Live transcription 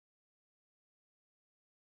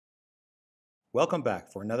Welcome back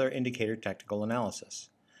for another indicator technical analysis.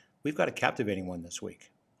 We've got a captivating one this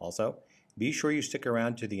week. Also, be sure you stick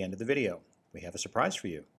around to the end of the video. We have a surprise for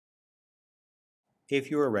you. If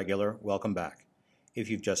you're a regular, welcome back. If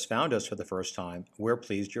you've just found us for the first time, we're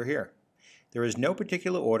pleased you're here. There is no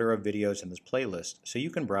particular order of videos in this playlist, so you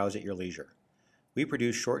can browse at your leisure. We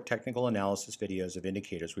produce short technical analysis videos of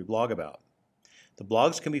indicators we blog about. The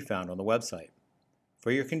blogs can be found on the website.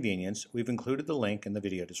 For your convenience, we've included the link in the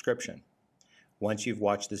video description. Once you've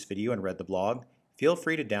watched this video and read the blog, feel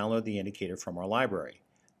free to download the indicator from our library.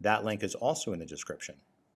 That link is also in the description.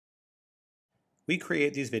 We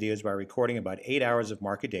create these videos by recording about 8 hours of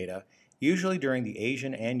market data, usually during the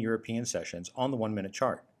Asian and European sessions on the 1-minute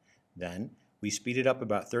chart. Then, we speed it up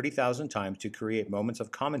about 30,000 times to create moments of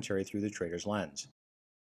commentary through the trader's lens.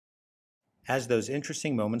 As those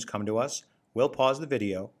interesting moments come to us, we'll pause the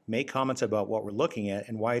video, make comments about what we're looking at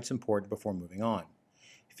and why it's important before moving on.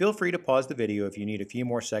 Feel free to pause the video if you need a few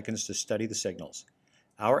more seconds to study the signals.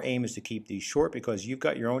 Our aim is to keep these short because you've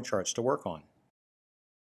got your own charts to work on.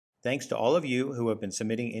 Thanks to all of you who have been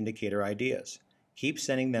submitting indicator ideas. Keep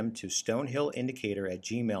sending them to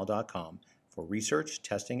stonehillindicator@gmail.com for research,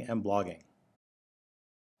 testing, and blogging.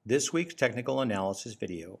 This week's technical analysis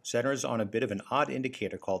video centers on a bit of an odd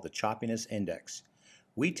indicator called the Choppiness Index.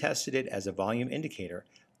 We tested it as a volume indicator,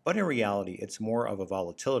 but in reality it's more of a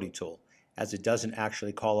volatility tool, as it doesn't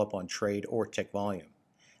actually call up on trade or tick volume.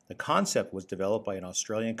 The concept was developed by an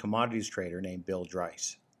Australian commodities trader named Bill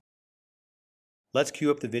Dryce. Let's cue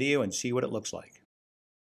up the video and see what it looks like.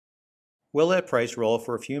 We'll let price roll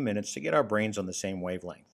for a few minutes to get our brains on the same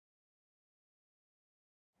wavelength.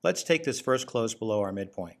 Let's take this first close below our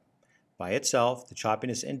midpoint. By itself, the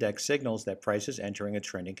Choppiness Index signals that price is entering a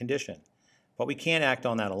trending condition. But we can't act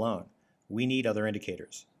on that alone. We need other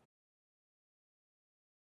indicators.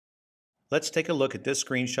 Let's take a look at this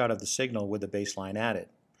screenshot of the signal with the baseline added.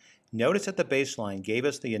 Notice that the baseline gave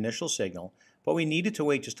us the initial signal, but we needed to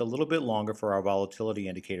wait just a little bit longer for our volatility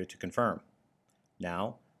indicator to confirm.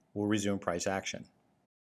 Now, we'll resume price action.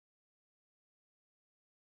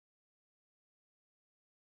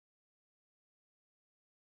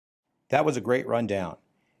 That was a great rundown.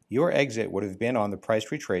 Your exit would have been on the price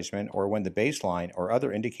retracement or when the baseline or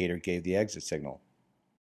other indicator gave the exit signal.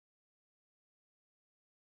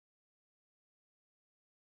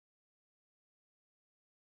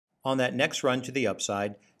 On that next run to the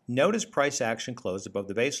upside, notice price action closed above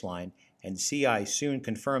the baseline and CI soon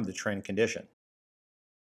confirmed the trend condition.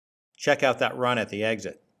 Check out that run at the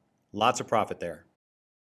exit. Lots of profit there.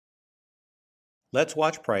 Let's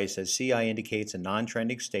watch price as CI indicates a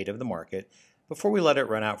non-trending state of the market before we let it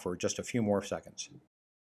run out for just a few more seconds.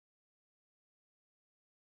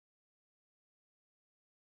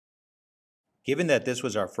 Given that this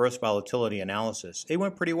was our first volatility analysis, it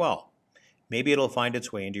went pretty well. Maybe it'll find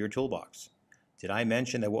its way into your toolbox. Did I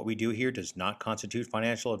mention that what we do here does not constitute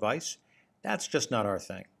financial advice? That's just not our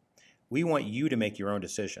thing. We want you to make your own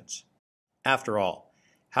decisions. After all,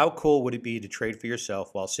 how cool would it be to trade for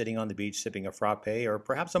yourself while sitting on the beach sipping a frappe or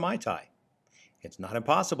perhaps a Mai Tai? It's not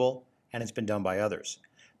impossible, and it's been done by others.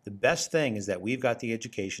 The best thing is that we've got the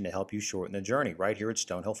education to help you shorten the journey right here at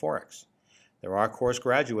Stonehill Forex. There are course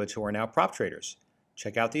graduates who are now prop traders.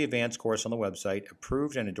 Check out the advanced course on the website,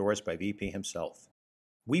 approved and endorsed by VP himself.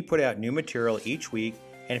 We put out new material each week,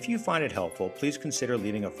 and if you find it helpful, please consider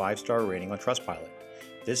leaving a 5-star rating on Trustpilot.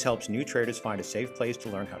 This helps new traders find a safe place to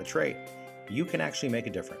learn how to trade. You can actually make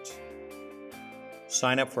a difference.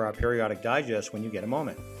 Sign up for our periodic digest when you get a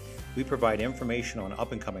moment. We provide information on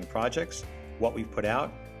up-and-coming projects, what we've put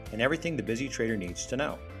out, and everything the busy trader needs to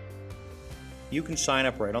know. You can sign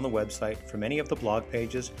up right on the website from any of the blog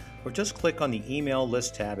pages or just click on the email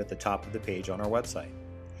list tab at the top of the page on our website.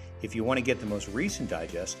 If you want to get the most recent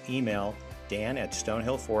digest, email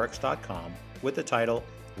dan@stonehillforex.com with the title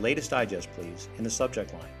Latest Digest Please in the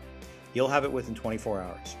subject line. You'll have it within 24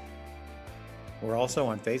 hours. We're also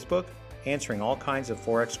on Facebook, answering all kinds of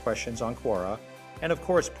Forex questions on Quora, and of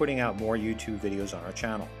course putting out more YouTube videos on our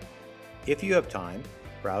channel. If you have time,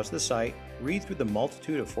 browse the site, read through the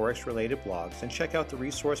multitude of Forex-related blogs, and check out the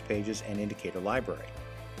resource pages and indicator library.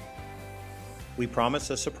 We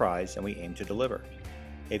promise a surprise and we aim to deliver.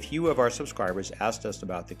 A few of our subscribers asked us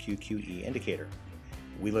about the QQE indicator.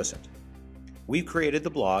 We listened. We've created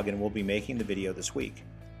the blog and we'll be making the video this week.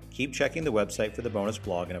 Keep checking the website for the bonus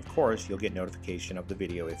blog, and of course you'll get notification of the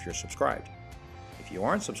video if you're subscribed. If you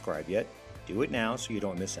aren't subscribed yet, do it now so you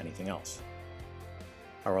don't miss anything else.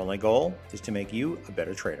 Our only goal is to make you a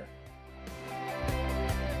better trader.